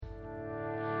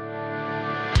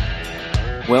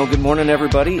Well, good morning,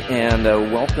 everybody, and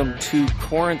welcome to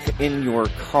Corinth in Your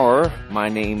Car. My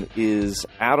name is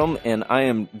Adam, and I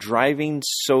am driving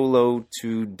solo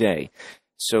today.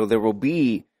 So there will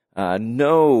be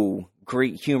no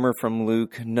great humor from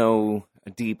Luke, no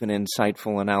deep and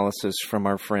insightful analysis from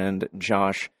our friend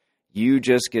Josh. You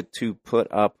just get to put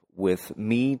up with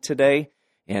me today.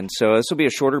 And so this will be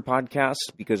a shorter podcast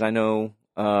because I know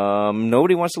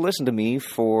nobody wants to listen to me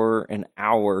for an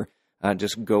hour.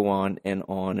 Just go on and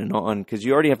on and on, because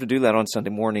you already have to do that on Sunday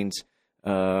mornings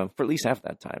for at least half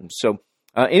that time. So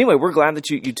anyway, we're glad that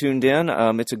you tuned in.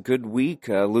 It's a good week.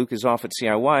 Luke is off at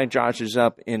CIY. Josh is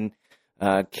up in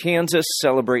Kansas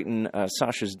celebrating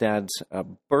Sasha's dad's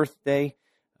birthday.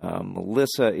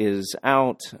 Melissa is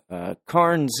out.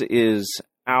 Carnes is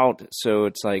out. So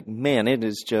it's like, man,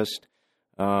 it's just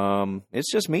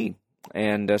me.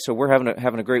 And so we're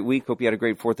having a great week. Hope you had a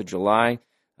great 4th of July.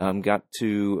 Got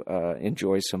to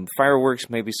enjoy some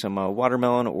fireworks, maybe some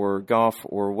watermelon or golf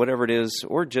or whatever it is,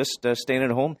 or just staying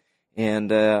at home and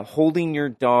holding your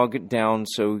dog down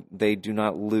so they do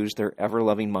not lose their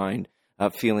ever-loving mind,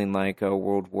 feeling like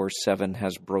World War VII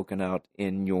has broken out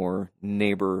in your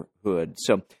neighborhood.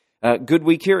 So good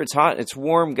week here. It's hot. It's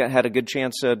warm. Had a good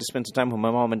chance to spend some time with my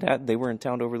mom and dad. They were in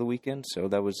town over the weekend, so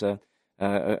that was a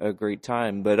great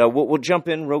time. But we'll jump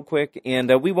in real quick,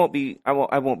 and I won't be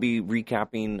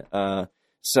recapping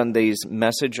Sunday's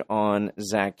message on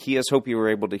Zacchaeus. Hope you were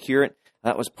able to hear it.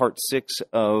 That was part 6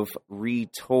 of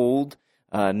Retold.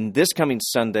 This coming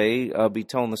Sunday, I'll be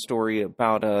telling the story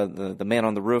about the man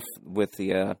on the roof with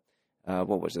the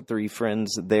 3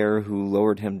 friends there who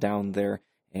lowered him down there,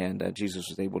 and Jesus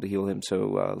was able to heal him.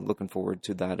 So looking forward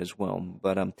to that as well.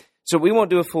 But so we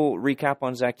won't do a full recap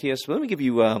on Zacchaeus. But let me give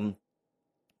you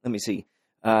let me see.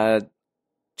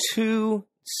 2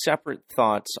 separate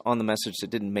thoughts on the message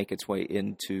that didn't make its way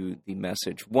into the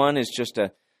message. One is just an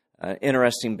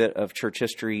interesting bit of church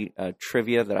history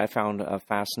trivia that I found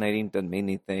fascinating. Doesn't mean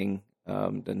anything.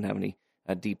 Doesn't have any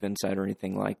deep insight or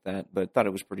anything like that, but thought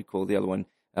it was pretty cool. The other one,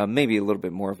 maybe a little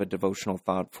bit more of a devotional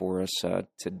thought for us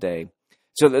today.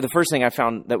 So the first thing I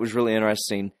found that was really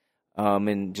interesting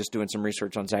in just doing some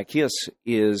research on Zacchaeus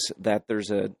is that there's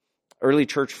a early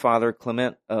church father,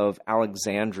 Clement of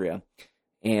Alexandria,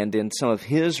 and in some of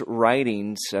his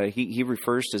writings, he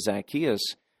refers to Zacchaeus,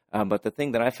 but the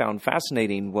thing that I found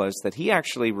fascinating was that he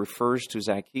actually refers to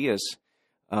Zacchaeus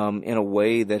in a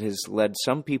way that has led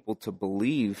some people to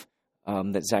believe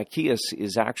that Zacchaeus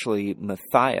is actually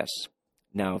Matthias.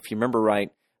 Now, if you remember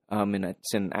right,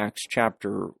 it's in Acts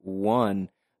chapter 1,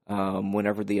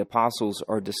 whenever the apostles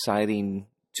are deciding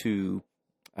to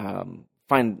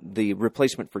find the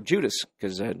replacement for Judas,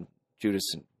 because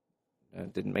Judas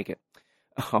didn't make it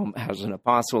as an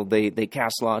apostle. They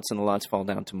cast lots, and the lots fall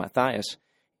down to Matthias.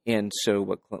 And so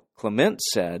what Clement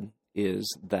said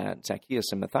is that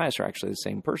Zacchaeus and Matthias are actually the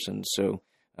same person. So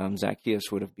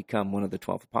Zacchaeus would have become one of the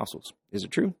 12 apostles. Is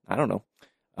it true? I don't know.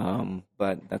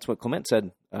 But that's what Clement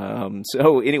said.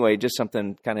 So anyway, just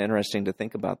something kind of interesting to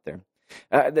think about there.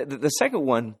 The second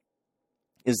one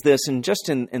is this, and just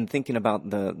in thinking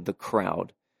about the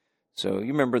crowd. So you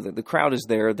remember that the crowd is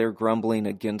there. They're grumbling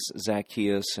against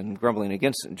Zacchaeus and grumbling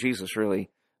against Jesus, really,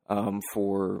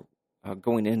 for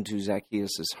going into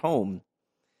Zacchaeus' home.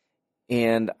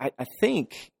 And I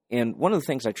think, and one of the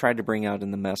things I tried to bring out in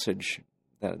the message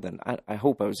that I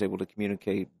hope I was able to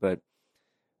communicate, but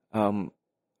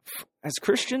as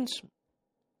Christians,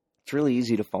 it's really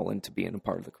easy to fall into being a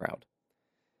part of the crowd.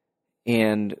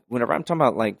 And whenever I'm talking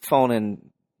about like falling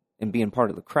in and being part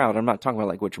of the crowd, I'm not talking about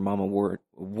like what your mama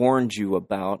warned you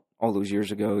about all those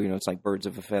years ago. You know, it's like birds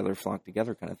of a feather flock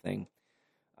together kind of thing.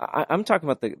 I'm talking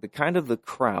about the kind of the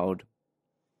crowd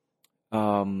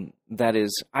that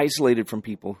is isolated from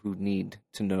people who need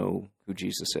to know who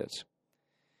Jesus is.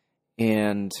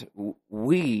 And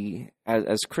we,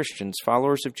 as Christians,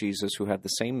 followers of Jesus who have the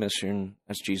same mission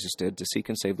as Jesus did to seek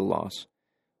and save the lost,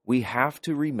 we have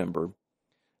to remember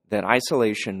that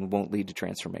isolation won't lead to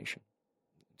transformation.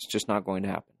 It's just not going to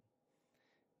happen.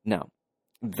 Now,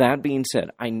 that being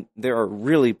said, there are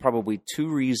really probably 2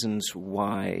 reasons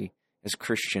why, as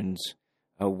Christians,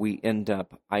 we end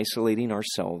up isolating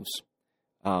ourselves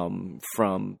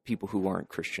from people who aren't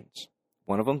Christians.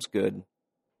 One of them's good,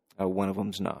 one of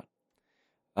them's not.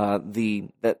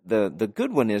 The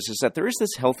good one is that there is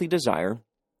this healthy desire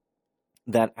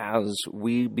that as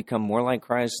we become more like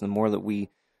Christ, the more that we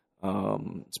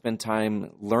spend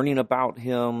time learning about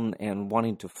Him and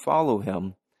wanting to follow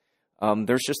Him,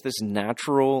 there's just this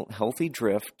natural, healthy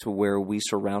drift to where we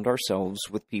surround ourselves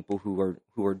with people who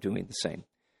are doing the same.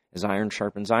 As iron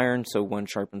sharpens iron, so one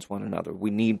sharpens one another. We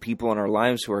need people in our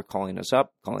lives who are calling us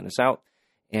up, calling us out,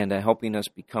 and helping us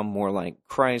become more like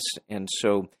Christ. And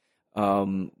so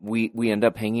we end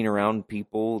up hanging around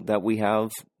people that we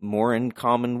have more in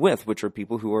common with, which are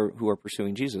people who are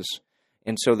pursuing Jesus.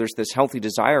 And so there's this healthy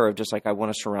desire of just like, I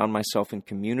want to surround myself in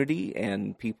community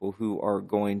and people who are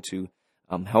going to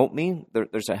help me.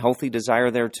 There's a healthy desire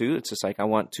there too. It's just like, I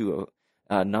want to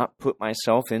not put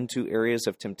myself into areas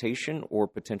of temptation or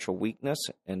potential weakness.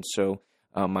 And so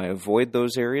I avoid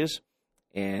those areas.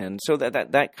 And so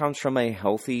that comes from a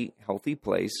healthy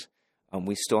place.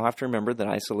 We still have to remember that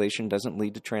isolation doesn't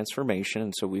lead to transformation.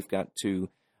 And so we've got to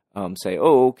say,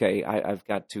 oh, okay, I've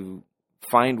got to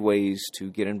find ways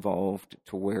to get involved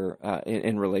to where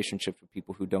in relationships with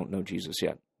people who don't know Jesus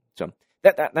yet. So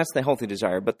that's the healthy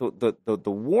desire. But the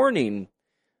warning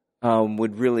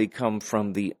would really come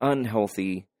from the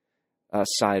unhealthy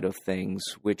side of things,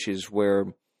 which is where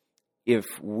if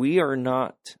we are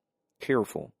not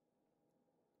careful,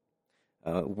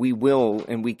 we will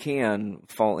and we can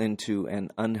fall into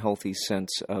an unhealthy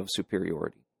sense of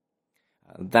superiority.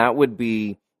 That would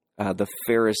be the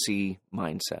Pharisee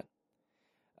mindset.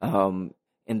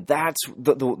 And that's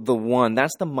the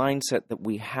mindset that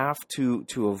we have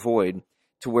to avoid,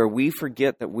 to where we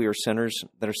forget that we are sinners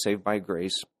that are saved by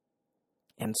grace.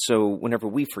 And so whenever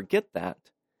we forget that,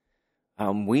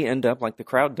 we end up like the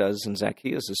crowd does in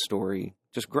Zacchaeus' story,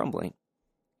 just grumbling,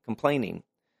 complaining,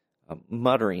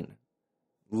 muttering,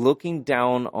 looking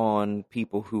down on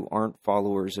people who aren't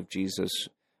followers of Jesus,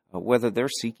 whether they're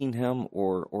seeking him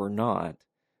or not.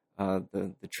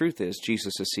 The truth is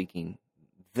Jesus is seeking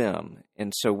them.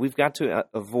 And so we've got to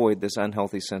avoid this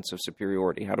unhealthy sense of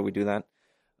superiority. How do we do that?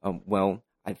 Well,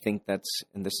 I think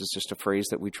and this is just a phrase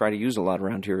that we try to use a lot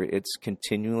around here, it's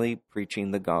continually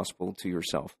preaching the gospel to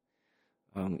yourself.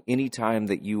 Anytime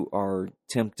that you are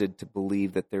tempted to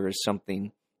believe that there is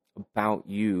something about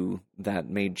you that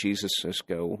made Jesus just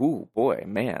go, ooh, boy,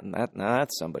 man,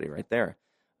 that's somebody right there.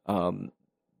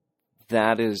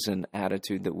 That is an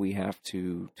attitude that we have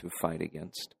to fight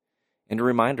against. And to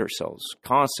remind ourselves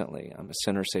constantly, I'm a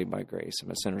sinner saved by grace.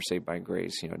 I'm a sinner saved by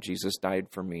grace. Jesus died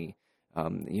for me.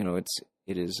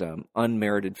 It is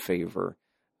unmerited favor.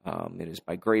 It is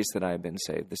by grace that I have been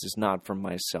saved. This is not from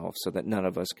myself, so that none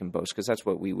of us can boast, because that's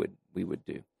what we would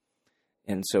do.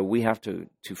 And so we have to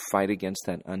fight against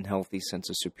that unhealthy sense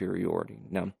of superiority.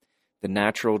 Now, the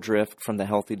natural drift from the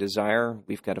healthy desire,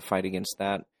 we've got to fight against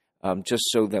that, just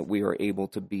so that we are able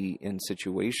to be in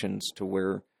situations to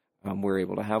where we're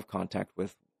able to have contact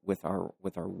with our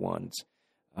ones.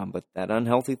 But that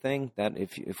unhealthy thing, that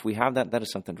if we have that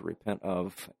is something to repent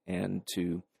of and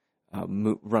to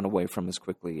run away from as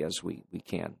quickly as we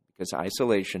can, because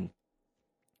isolation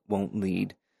won't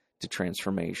lead to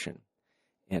transformation.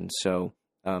 And so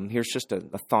here's just a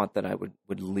thought that I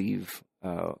would leave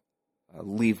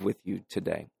with you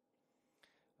today.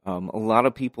 A lot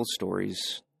of people's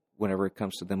stories, whenever it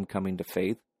comes to them coming to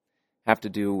faith, have to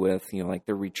do with, like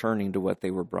they're returning to what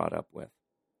they were brought up with.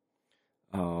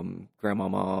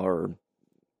 Grandmama or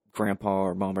grandpa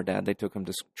or mom or dad, they took them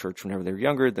to church whenever they were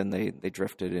younger, then they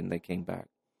drifted and they came back.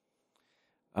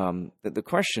 The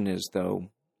question is, though,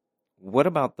 what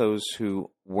about those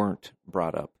who weren't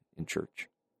brought up in church?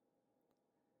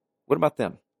 What about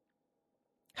them?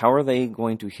 How are they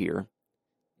going to hear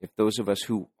if those of us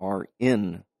who are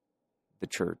in the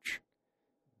church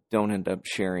don't end up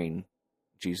sharing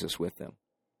Jesus with them?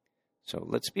 So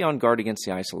let's be on guard against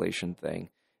the isolation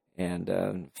thing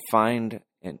and find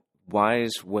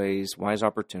wise ways, wise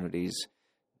opportunities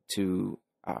to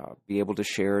be able to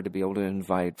share, to be able to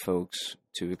invite folks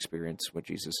to experience what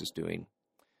Jesus is doing.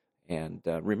 And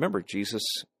remember, Jesus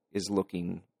is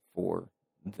looking for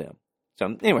them.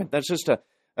 So anyway, that's just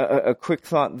a quick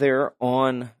thought there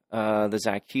on the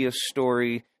Zacchaeus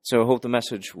story. So I hope the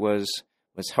message was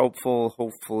helpful.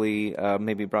 Hopefully,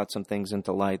 maybe brought some things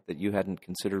into light that you hadn't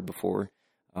considered before,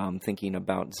 thinking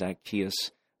about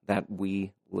Zacchaeus, that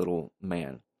wee little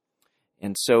man.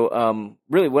 And so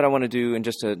really what I want to do in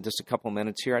just a couple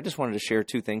minutes here, I just wanted to share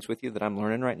two things with you that I'm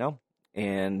learning right now.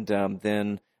 And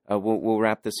then we'll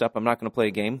wrap this up. I'm not going to play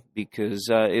a game because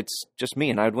it's just me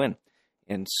and I'd win.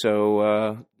 And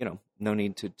so, no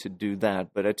need to do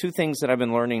that. But two things that I've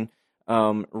been learning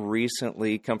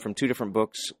recently come from two different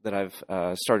books that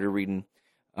I've started reading.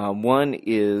 One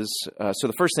is, so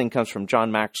the first thing comes from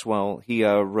John Maxwell. He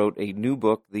wrote a new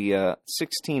book, the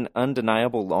 16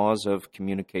 Undeniable Laws of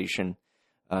Communication,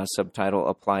 subtitle,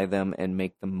 Apply Them and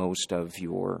Make the Most of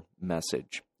Your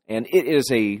Message. And it is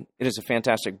a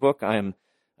fantastic book. I am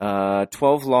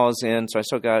 12 laws in, so I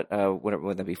still got, what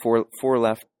would that be, four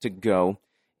left to go.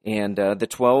 And the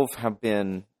 12 have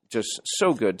been just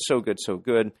so good.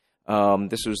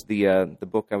 This was the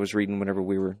book I was reading whenever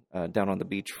we were down on the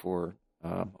beach for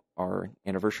our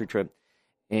anniversary trip.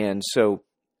 And so,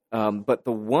 but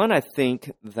the one I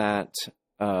think that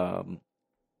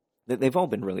they've all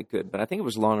been really good, but I think it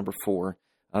was law number 4,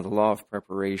 the law of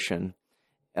preparation,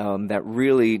 that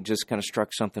really just kind of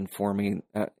struck something for me,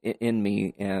 in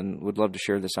me, and would love to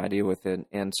share this idea with it.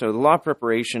 And so the law of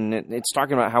preparation, it's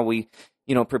talking about how we,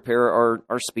 prepare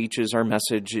our speeches, our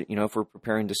message, if we're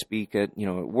preparing to speak at,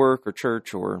 at work or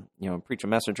church or, preach a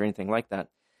message or anything like that,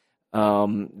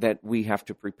 that we have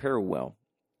to prepare well.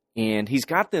 And he's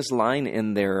got this line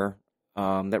in there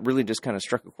that really just kind of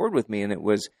struck a chord with me, and it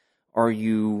was, are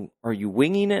you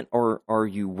winging it or are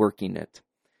you working it?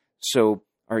 So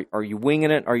are you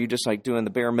winging it? Are you just like doing the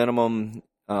bare minimum,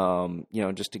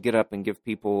 just to get up and give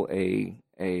people a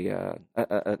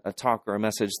talk or a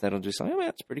message that'll just say, oh, yeah,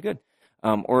 that's pretty good.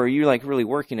 Or are you like really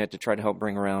working it to try to help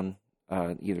bring around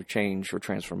either change or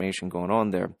transformation going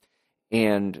on there?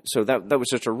 And so that was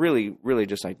just a really, really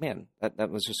just like, man,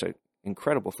 that was just an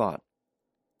incredible thought.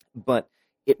 But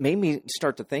it made me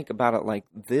start to think about it like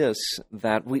this,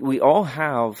 that we all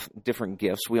have different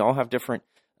gifts. We all have different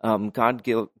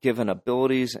God-given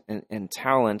abilities and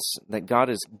talents that God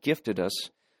has gifted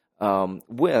us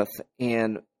with.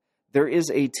 And there is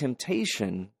a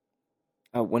temptation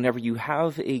whenever you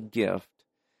have a gift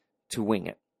to wing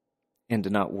it and to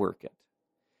not work it.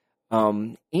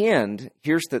 And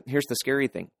here's the scary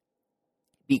thing.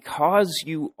 Because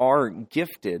you are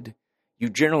gifted, you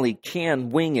generally can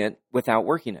wing it without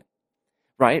working it,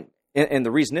 right? And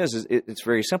the reason is it's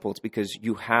very simple. It's because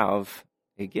you have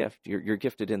a gift. You're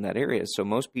gifted in that area. So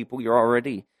most people, you're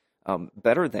already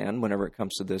better than whenever it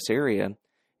comes to this area.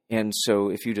 And so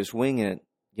if you just wing it,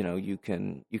 you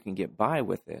can get by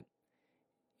with it.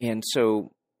 And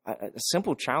so a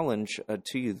simple challenge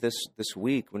to you this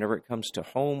week, whenever it comes to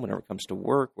home, whenever it comes to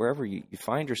work, wherever you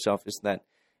find yourself, is that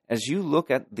as you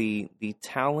look at the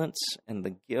talents and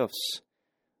the gifts,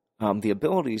 the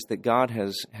abilities that God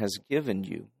has given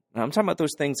you, and I'm talking about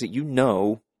those things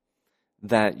that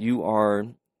that you are,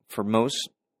 for most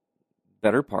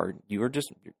better part, you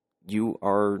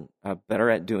are better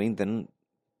at doing than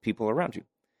people around you.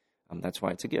 That's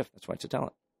why it's a gift. That's why it's a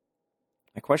talent.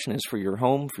 My question is for your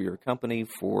home, for your company,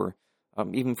 for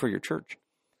even for your church.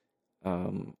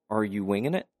 Are you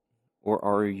winging it or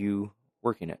are you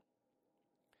working it?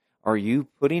 Are you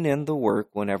putting in the work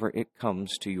whenever it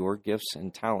comes to your gifts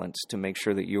and talents to make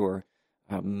sure that you're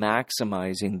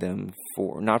maximizing them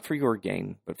not for your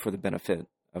gain, but for the benefit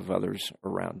of others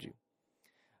around you?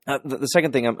 The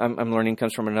second thing I'm learning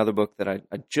comes from another book that I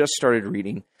just started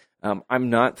reading. I'm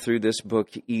not through this book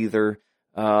either.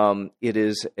 It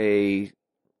is a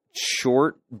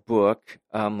short book,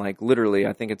 like literally,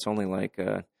 I think it's only like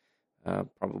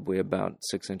probably about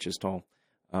 6 inches tall.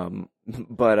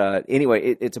 But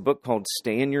anyway, it's a book called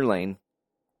Stay in Your Lane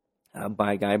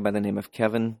by a guy by the name of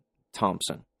Kevin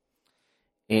Thompson.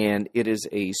 And it is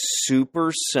a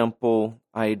super simple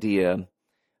idea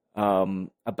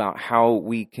about how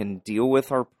we can deal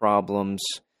with our problems,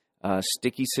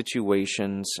 sticky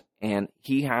situations. And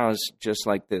he has just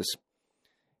like this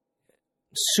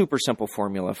super simple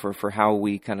formula for how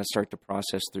we kind of start to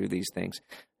process through these things.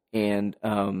 And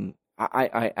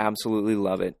I absolutely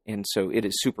love it. And so it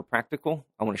is super practical.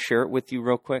 I want to share it with you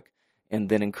real quick and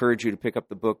then encourage you to pick up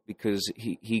the book because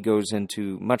he goes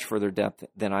into much further depth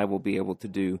than I will be able to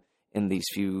do in these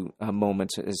few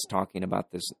moments as talking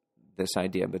about this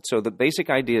idea. But so the basic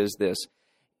idea is this,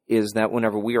 is that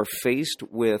whenever we are faced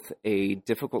with a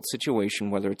difficult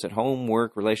situation, whether it's at home,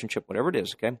 work, relationship, whatever it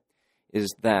is, okay,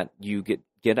 is that you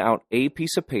get out a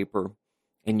piece of paper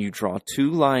and you draw 2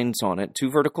 lines on it,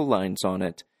 2 vertical lines on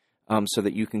it, so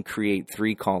that you can create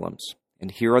 3 columns.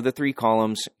 And here are the 3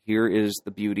 columns. Here is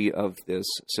the beauty of this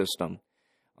system.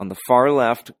 On the far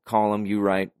left column, you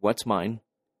write, what's mine?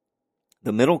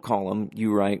 The middle column,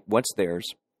 you write, what's theirs?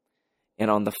 And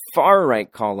on the far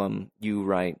right column, you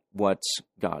write, what's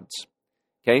God's?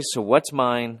 Okay, so what's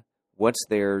mine? What's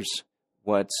theirs?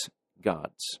 What's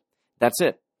God's? That's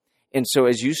it. And so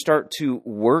as you start to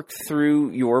work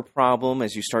through your problem,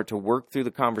 as you start to work through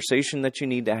the conversation that you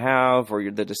need to have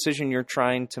or the decision you're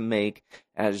trying to make,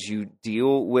 as you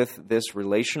deal with this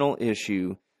relational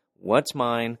issue, what's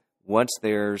mine, what's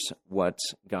theirs,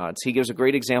 what's God's? He gives a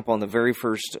great example in the very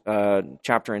first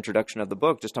chapter introduction of the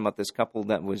book, just talking about this couple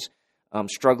that was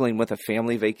struggling with a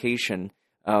family vacation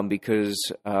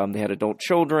because they had adult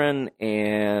children,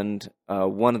 and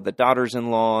one of the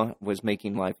daughters-in-law was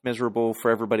making life miserable for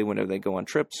everybody whenever they go on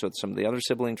trips. So some of the other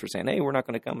siblings were saying, hey, we're not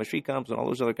going to come if she comes, and all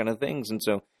those other kind of things. And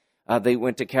so they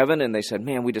went to Kevin and they said,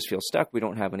 man, we just feel stuck. We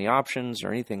don't have any options or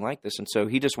anything like this. And so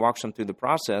he just walks them through the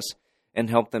process and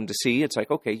helped them to see it's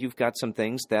like, okay, you've got some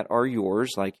things that are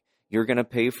yours, like you're going to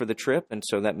pay for the trip. And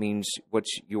so that means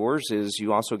what's yours is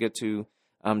you also get to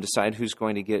decide who's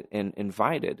going to get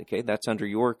invited. Okay, that's under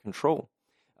your control.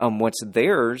 What's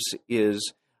theirs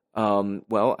is,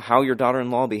 how your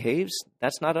daughter-in-law behaves,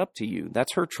 that's not up to you.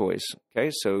 That's her choice.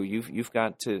 Okay, so you've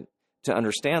got to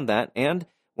understand that. And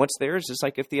what's theirs is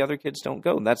like if the other kids don't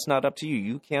go, that's not up to you.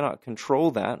 You cannot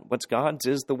control that. What's God's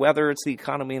is the weather, it's the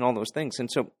economy, and all those things. And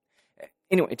so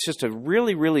anyway, it's just a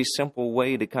really, really simple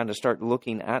way to kind of start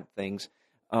looking at things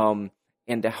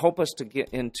and to help us to get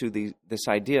into this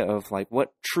idea of like,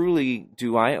 what truly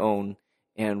do I own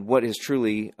and what is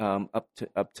truly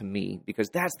up to me? Because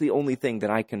that's the only thing that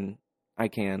I can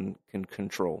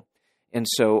control. And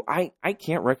so I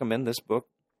can't recommend this book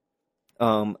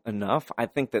enough. I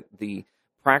think that the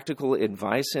practical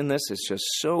advice in this is just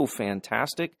so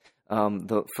fantastic.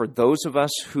 For those of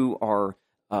us who are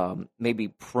maybe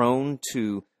prone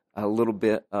to a little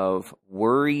bit of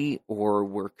worry, or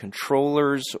we're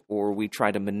controllers, or we try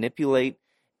to manipulate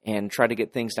and try to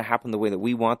get things to happen the way that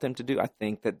we want them to do, I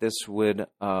think that this would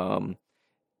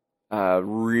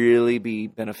really be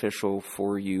beneficial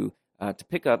for you to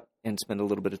pick up and spend a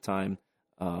little bit of time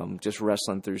just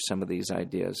wrestling through some of these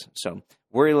ideas. So,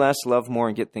 Worry Less, Love More,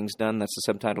 and Get Things Done. That's the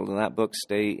subtitle of that book,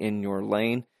 Stay in Your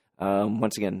Lane.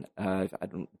 Once again, I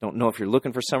don't know if you're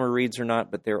looking for summer reads or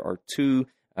not, but there are two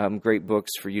great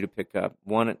books for you to pick up.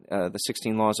 One, The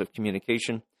 16 Laws of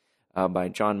Communication by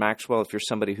John Maxwell. If you're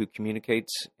somebody who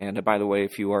communicates, and by the way,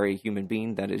 if you are a human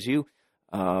being, that is you,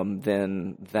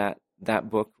 then that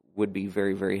book would be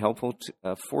very, very helpful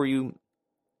for you.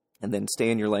 And then Stay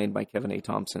in Your Lane by Kevin A.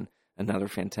 Thompson, another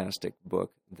fantastic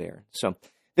book there. So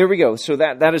there we go. So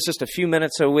that is just a few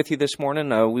minutes with you this morning.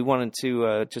 We wanted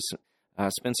to just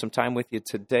spend some time with you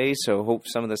today. So hope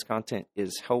some of this content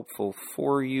is helpful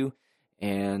for you,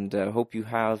 and hope you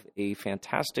have a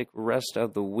fantastic rest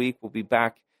of the week. We'll be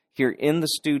back here in the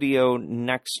studio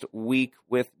next week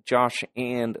with Josh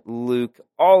and Luke,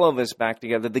 all of us back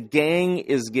together. The gang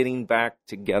is getting back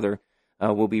together.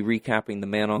 We'll be recapping The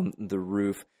Man on the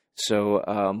Roof.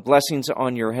 So blessings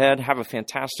on your head. Have a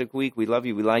fantastic week. We love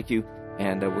you. We like you.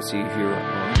 And we'll see you here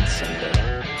on Sunday.